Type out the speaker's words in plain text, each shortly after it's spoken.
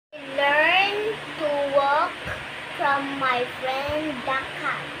from my friend the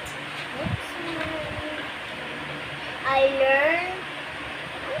cat. Next one.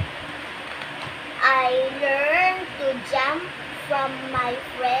 I learned to jump from my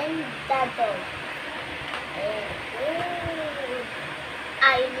friend the dog.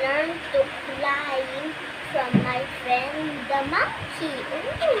 I learned to climb from my friend the monkey.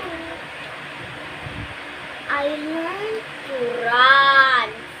 I learned to run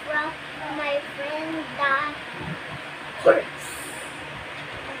from my friend the horse.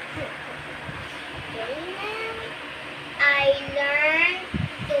 Okay, now I learned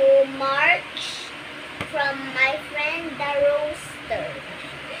to march from my friend the rooster.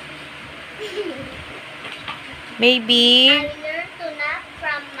 Baby. I learned to nap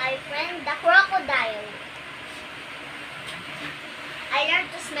from my friend the crocodile. I learned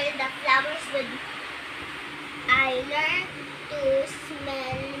to smell the flowers with. I learned to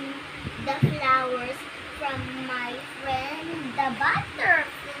smell the flowers from my friend the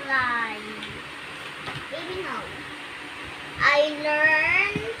butterfly. Baby, no. I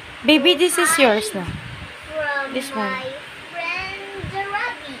learned Baby, this is yours now. from This one. my friend the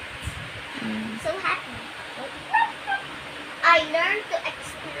rabbit. So happy. I learned to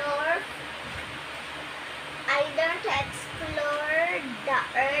explore the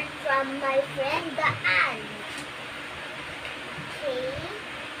earth from my friend the ant. Okay.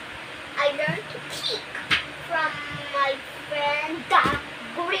 I learned to kick from my friend the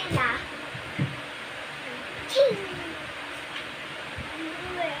gorilla.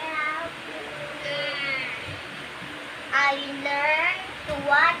 I learned to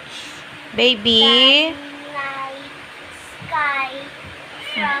watch Baby. the night sky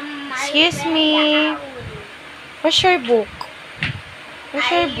from my Excuse friend me. the owl. Where's your book?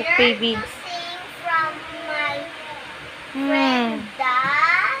 Where's your book, baby? I learned to sing from my friend the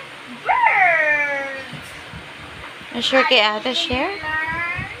birds. Sure kay I ate, share?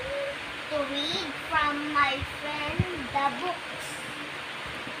 learned to read from my friend the books.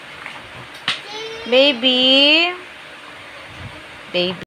 Baby. Baby.